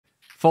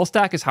Full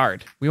stack is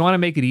hard. We want to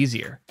make it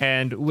easier.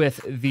 And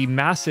with the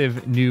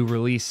massive new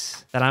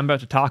release that I'm about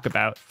to talk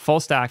about,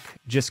 full stack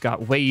just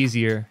got way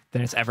easier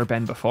than it's ever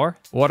been before.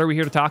 What are we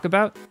here to talk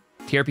about?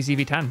 tRPC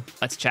v10.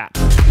 Let's chat.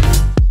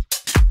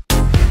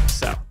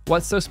 So,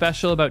 what's so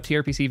special about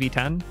tRPC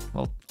v10?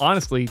 Well,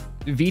 honestly,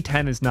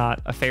 v10 is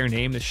not a fair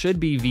name. This should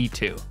be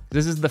v2.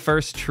 This is the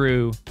first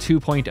true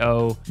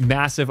 2.0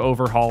 massive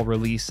overhaul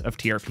release of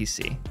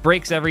tRPC.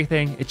 Breaks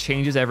everything, it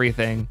changes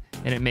everything,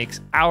 and it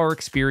makes our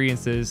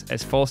experiences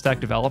as full stack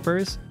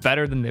developers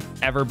better than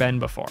they've ever been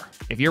before.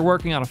 If you're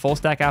working on a full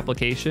stack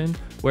application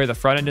where the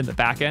front end and the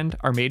back end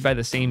are made by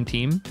the same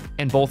team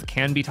and both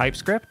can be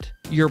TypeScript,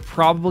 you're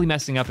probably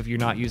messing up if you're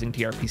not using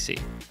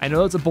tRPC. I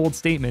know it's a bold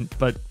statement,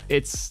 but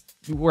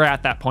we're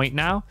at that point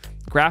now.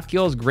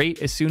 GraphQL is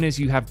great as soon as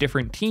you have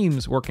different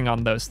teams working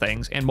on those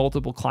things and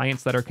multiple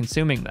clients that are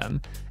consuming them.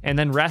 And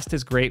then REST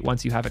is great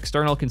once you have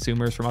external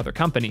consumers from other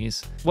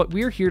companies. What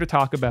we're here to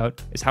talk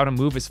about is how to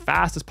move as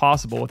fast as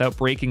possible without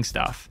breaking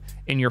stuff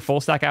in your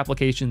full stack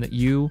application that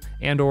you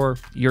and or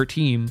your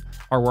team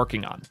are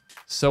working on.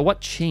 So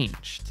what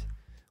changed?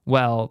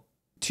 Well,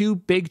 two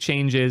big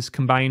changes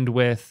combined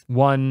with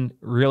one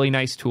really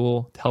nice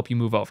tool to help you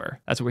move over.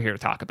 That's what we're here to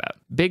talk about.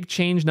 Big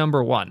change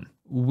number one.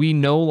 We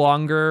no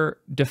longer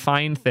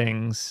define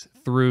things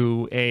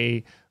through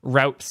a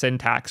route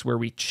syntax where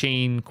we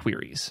chain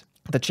queries.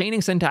 The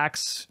chaining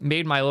syntax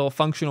made my little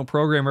functional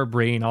programmer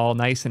brain all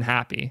nice and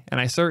happy, and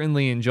I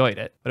certainly enjoyed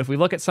it. But if we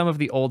look at some of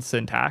the old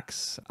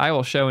syntax, I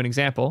will show an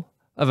example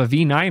of a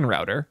v9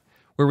 router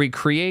where we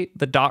create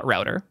the dot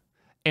router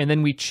and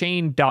then we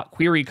chain dot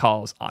query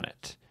calls on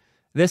it.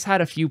 This had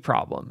a few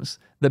problems.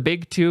 The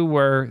big two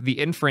were the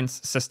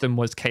inference system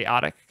was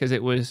chaotic because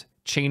it was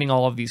chaining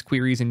all of these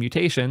queries and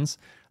mutations.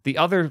 The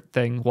other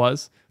thing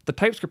was the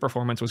TypeScript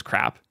performance was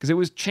crap because it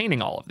was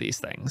chaining all of these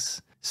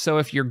things. So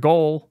if your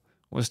goal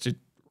was to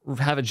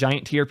have a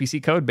giant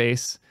tRPC code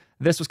base,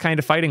 this was kind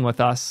of fighting with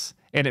us,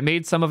 and it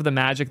made some of the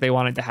magic they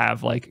wanted to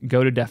have, like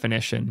go to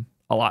definition,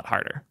 a lot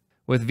harder.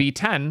 With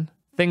v10,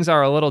 things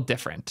are a little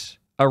different.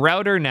 A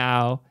router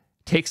now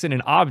takes in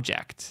an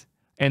object,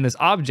 and this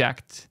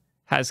object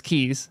has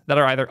keys that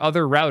are either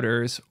other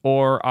routers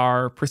or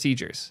are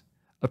procedures.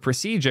 A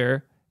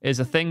procedure is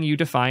a thing you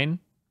define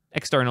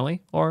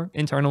externally or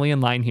internally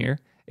in line here.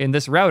 And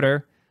this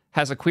router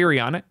has a query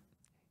on it,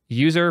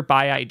 user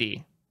by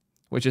ID,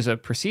 which is a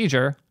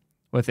procedure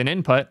with an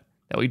input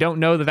that we don't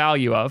know the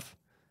value of.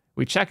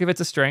 We check if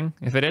it's a string.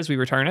 If it is, we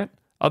return it.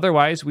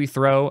 Otherwise, we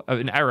throw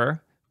an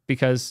error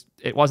because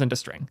it wasn't a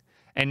string.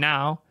 And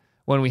now,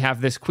 when we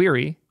have this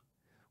query,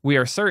 we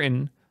are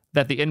certain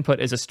that the input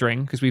is a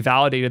string because we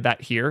validated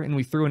that here and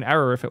we threw an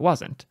error if it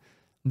wasn't.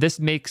 This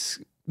makes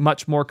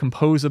much more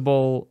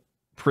composable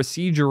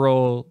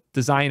procedural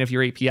design of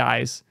your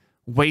APIs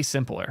way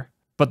simpler.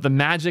 But the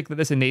magic that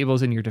this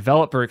enables in your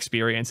developer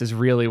experience is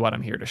really what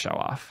I'm here to show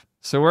off.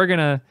 So we're going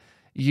to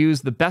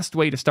use the best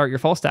way to start your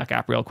full stack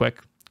app real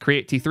quick,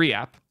 create T3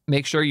 app.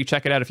 Make sure you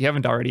check it out if you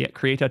haven't already yet,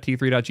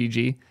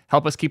 create.t3.gg.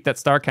 Help us keep that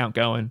star count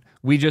going.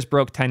 We just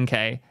broke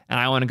 10K and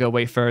I want to go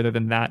way further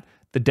than that.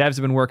 The devs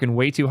have been working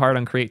way too hard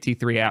on Create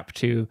T3 app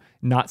to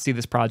not see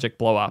this project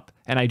blow up.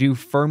 And I do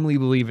firmly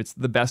believe it's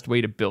the best way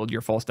to build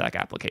your full stack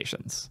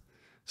applications.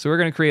 So we're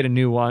going to create a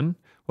new one.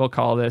 We'll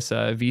call this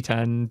a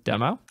v10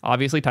 demo.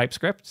 Obviously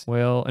TypeScript.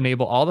 We'll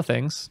enable all the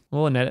things.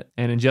 We'll init it.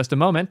 And in just a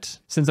moment,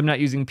 since I'm not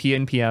using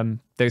PNPM,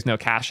 there's no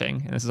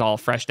caching, and this is all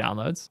fresh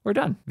downloads. We're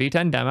done.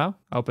 v10 demo.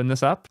 Open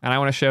this up, and I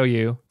want to show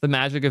you the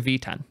magic of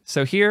v10.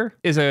 So here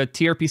is a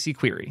tRPC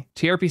query,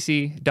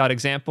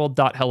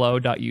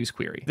 trpc.example.hello.use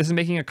query. This is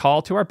making a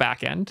call to our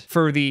backend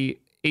for the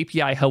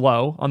API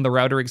hello on the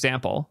router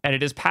example, and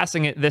it is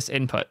passing it this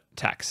input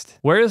text.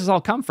 Where does this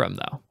all come from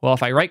though? Well,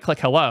 if I right click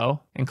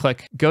hello and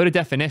click go to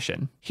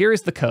definition, here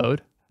is the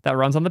code that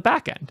runs on the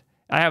backend.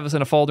 I have this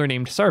in a folder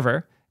named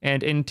server,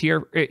 and in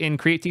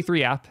Create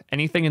T3 app,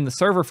 anything in the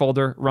server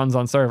folder runs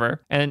on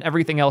server, and then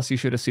everything else you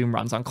should assume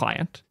runs on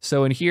client.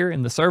 So in here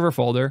in the server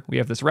folder, we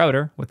have this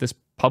router with this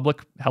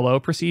public hello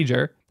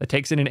procedure that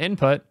takes in an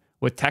input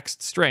with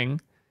text string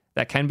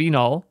that can be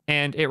null,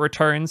 and it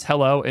returns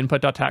hello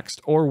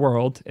input.text or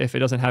world if it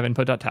doesn't have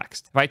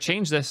input.text. If I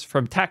change this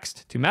from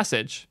text to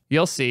message,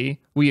 you'll see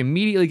we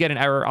immediately get an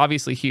error,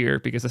 obviously here,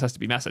 because this has to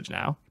be message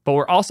now, but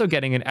we're also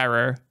getting an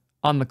error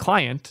on the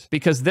client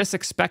because this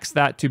expects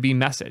that to be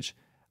message.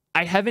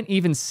 I haven't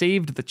even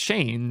saved the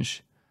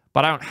change,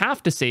 but I don't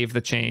have to save the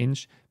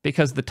change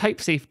because the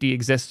type safety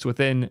exists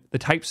within the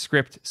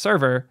TypeScript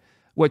server,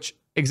 which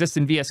exists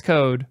in VS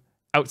Code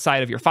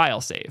outside of your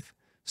file save.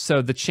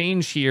 So the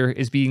change here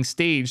is being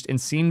staged and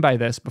seen by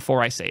this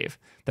before I save.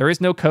 There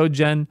is no code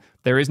gen.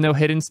 There is no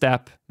hidden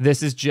step.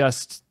 This is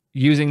just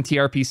using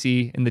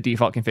tRPC in the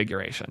default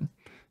configuration.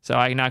 So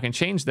I now can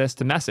change this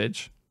to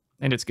message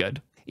and it's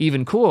good.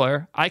 Even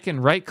cooler, I can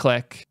right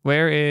click,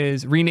 where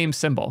is rename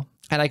symbol?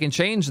 And I can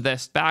change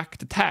this back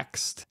to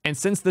text. And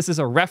since this is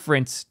a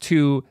reference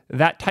to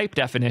that type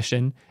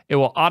definition, it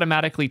will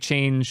automatically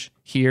change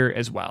here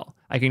as well.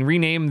 I can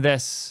rename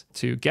this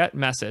to get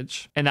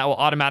message, and that will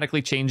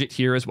automatically change it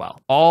here as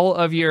well. All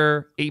of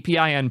your API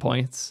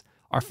endpoints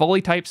are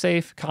fully type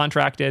safe,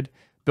 contracted.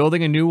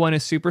 Building a new one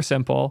is super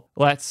simple.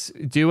 Let's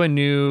do a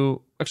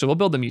new, actually, we'll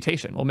build a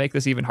mutation. We'll make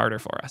this even harder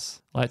for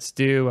us. Let's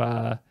do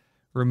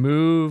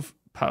remove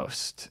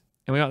post.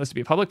 And we want this to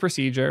be a public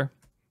procedure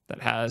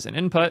that has an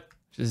input,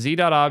 which is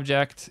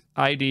z.object,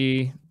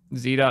 id,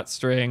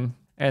 z.string.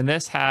 And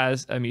this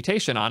has a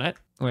mutation on it,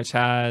 which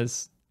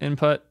has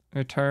input,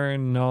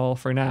 return null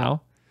for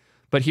now.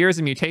 But here's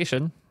a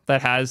mutation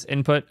that has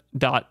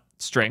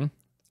input.string,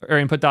 or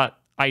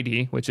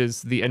input.id, which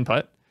is the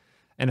input.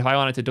 And if I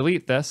wanted to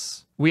delete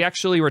this, we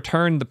actually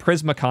return the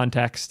Prisma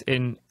context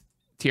in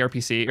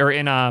tRPC, or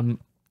in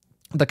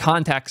the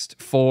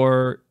context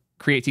for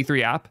create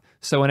T3 app.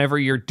 So whenever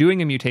you're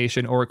doing a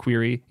mutation or a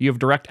query, you have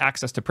direct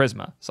access to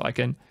Prisma. So I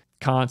can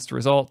const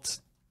result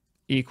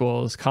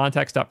equals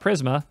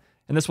context.prisma,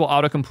 and this will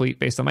autocomplete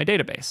based on my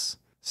database.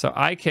 So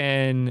I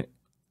can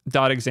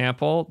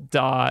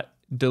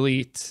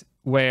 .example.delete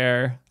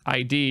where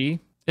id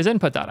is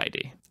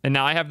input.id. And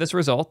now I have this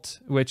result,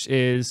 which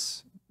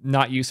is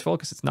not useful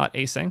because it's not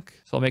async.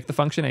 So I'll make the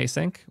function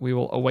async. We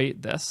will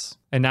await this.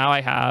 And now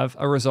I have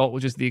a result,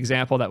 which is the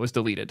example that was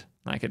deleted.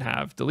 I can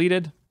have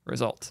deleted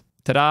result.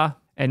 Ta-da.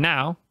 And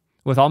now,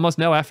 with almost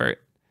no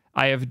effort,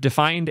 I have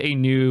defined a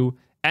new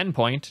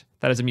endpoint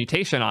that has a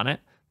mutation on it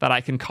that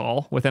I can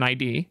call with an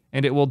ID,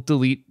 and it will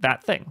delete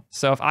that thing.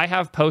 So if I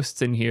have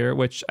posts in here,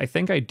 which I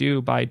think I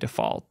do by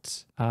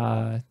default,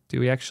 do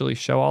we actually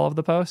show all of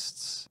the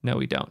posts? No,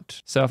 we don't.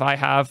 So if I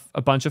have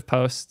a bunch of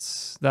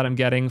posts that I'm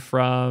getting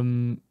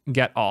from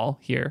get all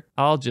here,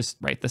 I'll just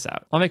write this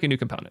out. I'll make a new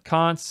component.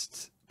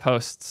 Const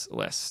posts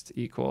list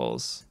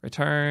equals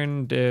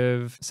return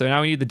div. So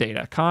now we need the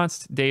data.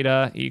 Const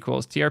data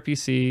equals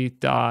trpc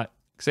dot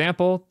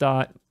example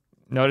dot.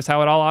 Notice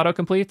how it all auto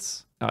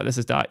completes. Oh, this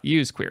is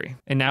 .use query.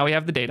 And now we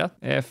have the data.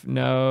 If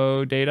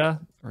no data,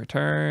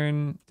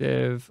 return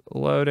div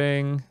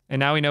loading. And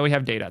now we know we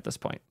have data at this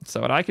point.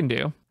 So what I can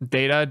do,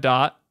 data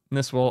dot, and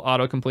this will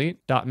autocomplete,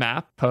 dot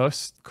map,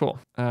 post. Cool.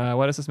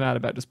 What is this mad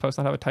about? Does post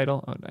not have a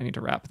title? Oh, I need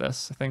to wrap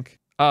this, I think.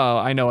 Oh,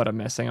 I know what I'm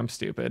missing. I'm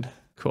stupid.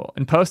 Cool.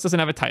 And post doesn't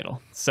have a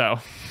title. So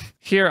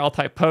here I'll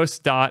type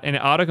post dot, and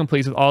it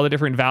autocompletes with all the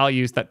different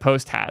values that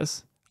post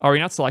has. Are we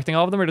not selecting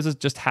all of them, or does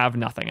it just have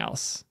nothing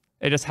else?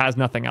 It just has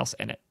nothing else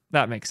in it.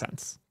 That makes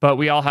sense. But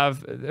we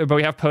have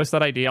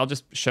post.id. I'll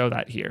just show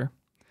that here.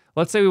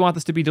 Let's say we want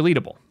this to be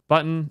deletable.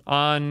 Button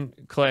on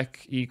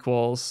click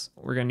equals,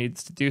 we're going to need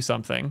this to do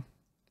something.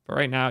 But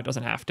right now it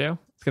doesn't have to.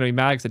 It's going to be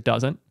mad because it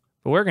doesn't.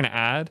 But we're going to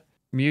add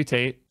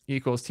mutate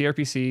equals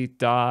trpc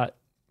dot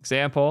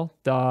example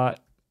dot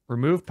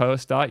remove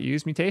post dot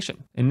use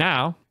mutation. And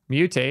now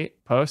mutate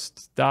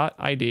post dot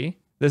id.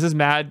 This is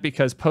mad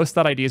because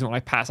post.id isn't what I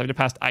pass. I have to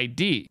pass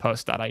id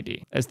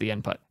post.id as the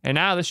input. And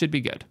now this should be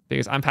good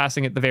because I'm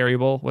passing it the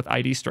variable with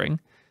id string.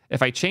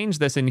 If I change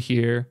this in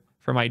here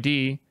from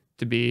id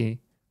to be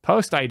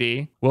post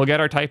id, we'll get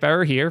our type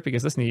error here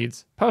because this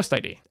needs post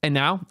id. And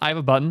now I have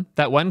a button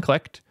that when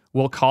clicked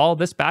will call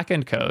this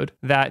backend code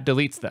that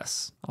deletes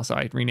this. Also,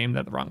 I renamed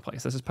that the wrong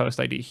place. This is post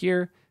id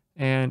here,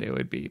 and it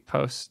would be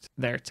post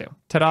there too.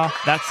 Ta-da,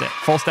 that's it.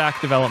 Full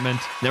stack development,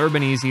 never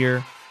been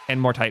easier and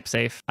more type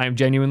safe. I'm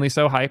genuinely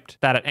so hyped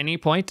that at any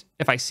point,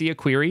 if I see a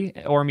query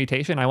or a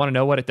mutation, I want to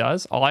know what it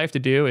does. All I have to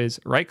do is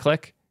right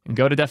click and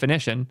go to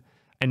definition.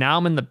 And now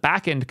I'm in the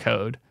backend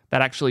code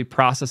that actually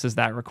processes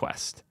that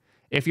request.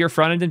 If your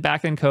front end and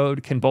backend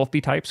code can both be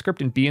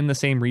TypeScript and be in the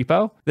same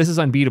repo, this is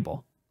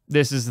unbeatable.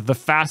 This is the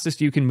fastest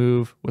you can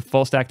move with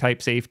full stack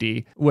type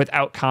safety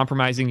without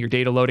compromising your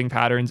data loading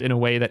patterns in a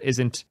way that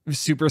isn't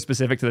super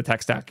specific to the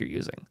tech stack you're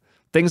using.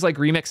 Things like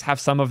Remix have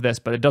some of this,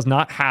 but it does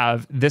not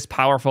have this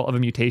powerful of a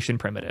mutation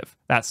primitive.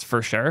 That's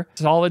for sure.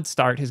 Solid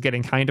Start is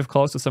getting kind of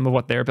close to some of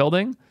what they're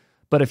building.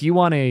 But if you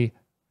want a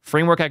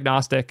framework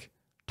agnostic,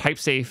 type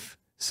safe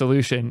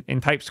solution in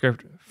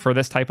TypeScript for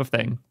this type of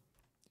thing,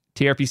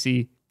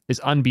 tRPC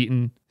is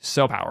unbeaten,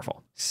 so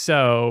powerful.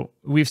 So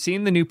we've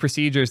seen the new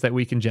procedures that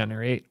we can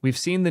generate. We've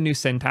seen the new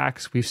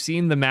syntax. We've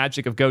seen the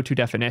magic of go-to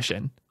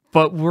definition.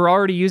 But we're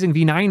already using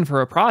V9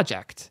 for a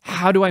project.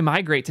 How do I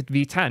migrate to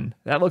V10?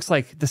 That looks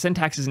like the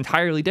syntax is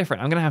entirely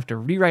different. I'm going to have to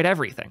rewrite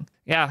everything.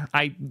 Yeah,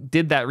 I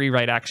did that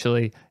rewrite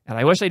actually, and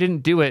I wish I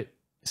didn't do it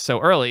so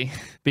early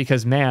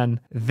because,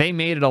 man, they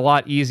made it a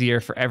lot easier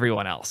for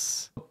everyone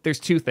else. There's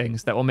two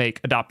things that will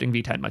make adopting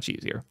V10 much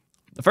easier.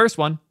 The first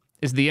one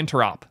is the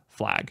interop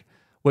flag,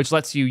 which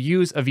lets you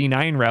use a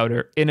V9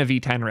 router in a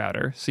V10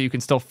 router so you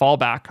can still fall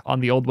back on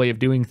the old way of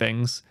doing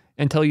things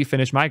until you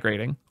finish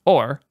migrating.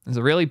 Or, there's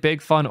a really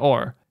big fun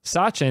or,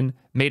 Sachin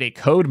made a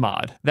code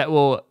mod that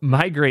will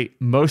migrate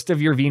most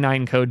of your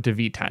V9 code to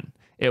V10.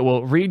 It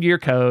will read your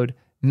code,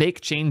 make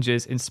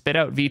changes, and spit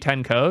out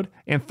V10 code,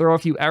 and throw a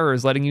few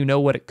errors letting you know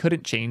what it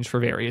couldn't change for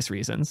various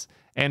reasons.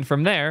 And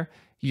from there,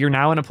 you're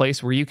now in a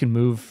place where you can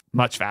move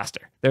much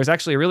faster. There's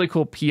actually a really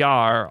cool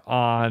PR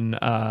on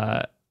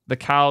the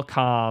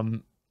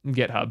Calcom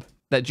GitHub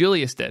that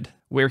Julius did,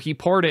 where he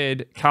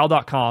ported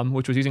cal.com,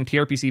 which was using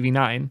tRPC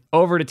v9,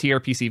 over to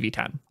tRPC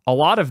v10. A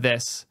lot of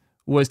this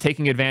was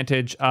taking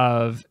advantage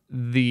of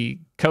the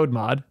code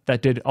mod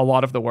that did a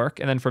lot of the work.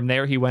 And then from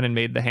there, he went and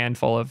made the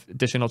handful of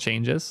additional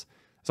changes.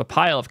 It's a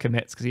pile of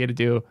commits because he had to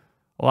do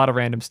a lot of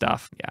random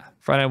stuff. Yeah,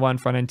 front end 1,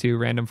 front end 2,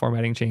 random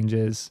formatting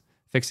changes,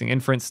 fixing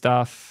inference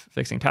stuff,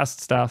 fixing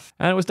test stuff,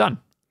 and it was done.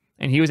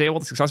 And he was able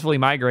to successfully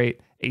migrate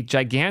a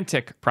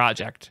gigantic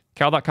project.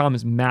 Cal.com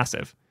is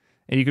massive.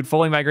 And you could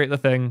fully migrate the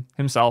thing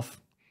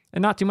himself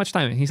in not too much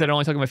time. He said it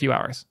only took him a few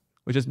hours,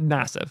 which is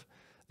massive.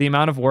 The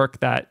amount of work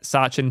that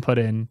Sachin put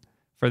in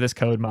for this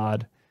code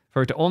mod,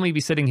 for it to only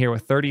be sitting here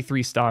with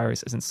 33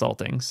 stars is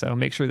insulting. So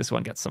make sure this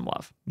one gets some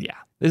love. Yeah,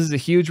 this is a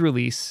huge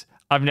release.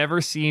 I've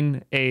never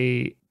seen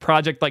a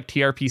project like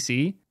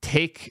tRPC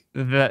take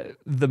the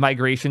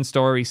migration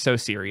story so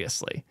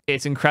seriously.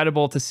 It's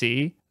incredible to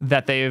see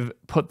that they've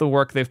put the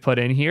work they've put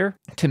in here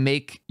to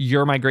make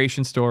your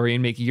migration story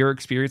and make your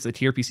experience as a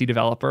tRPC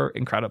developer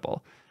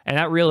incredible. And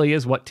that really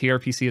is what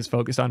tRPC is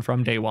focused on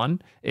from day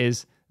one,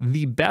 is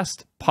the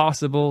best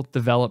possible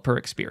developer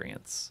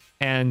experience.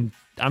 And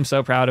I'm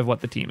so proud of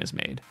what the team has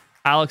made.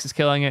 Alex is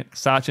killing it.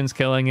 Sachin's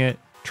killing it.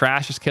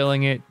 Trash is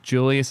killing it.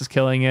 Julius is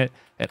killing it.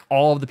 And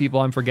all of the people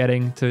I'm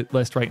forgetting to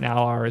list right now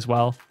are as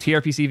well.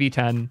 tRPC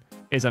v10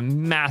 is a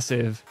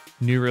massive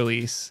new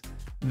release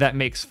that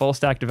makes full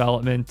stack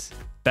development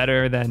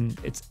better than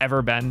it's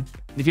ever been.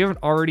 If you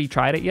haven't already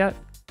tried it yet,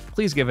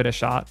 please give it a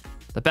shot.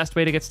 The best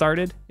way to get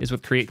started is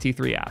with Create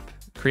T3 app,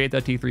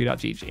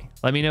 create.t3.gg.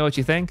 Let me know what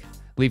you think.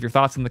 Leave your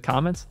thoughts in the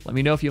comments. Let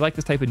me know if you like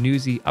this type of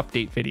newsy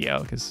update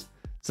video, because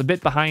it's a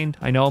bit behind.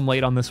 I know I'm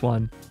late on this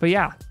one, but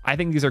yeah, I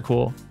think these are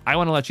cool. I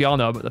want to let you all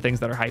know about the things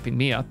that are hyping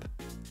me up.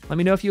 Let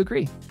me know if you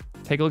agree.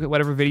 Take a look at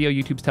whatever video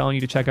YouTube's telling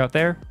you to check out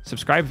there.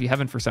 Subscribe if you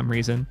haven't for some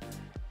reason,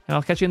 and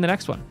I'll catch you in the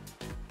next one.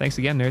 Thanks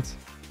again, nerds.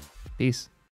 Peace.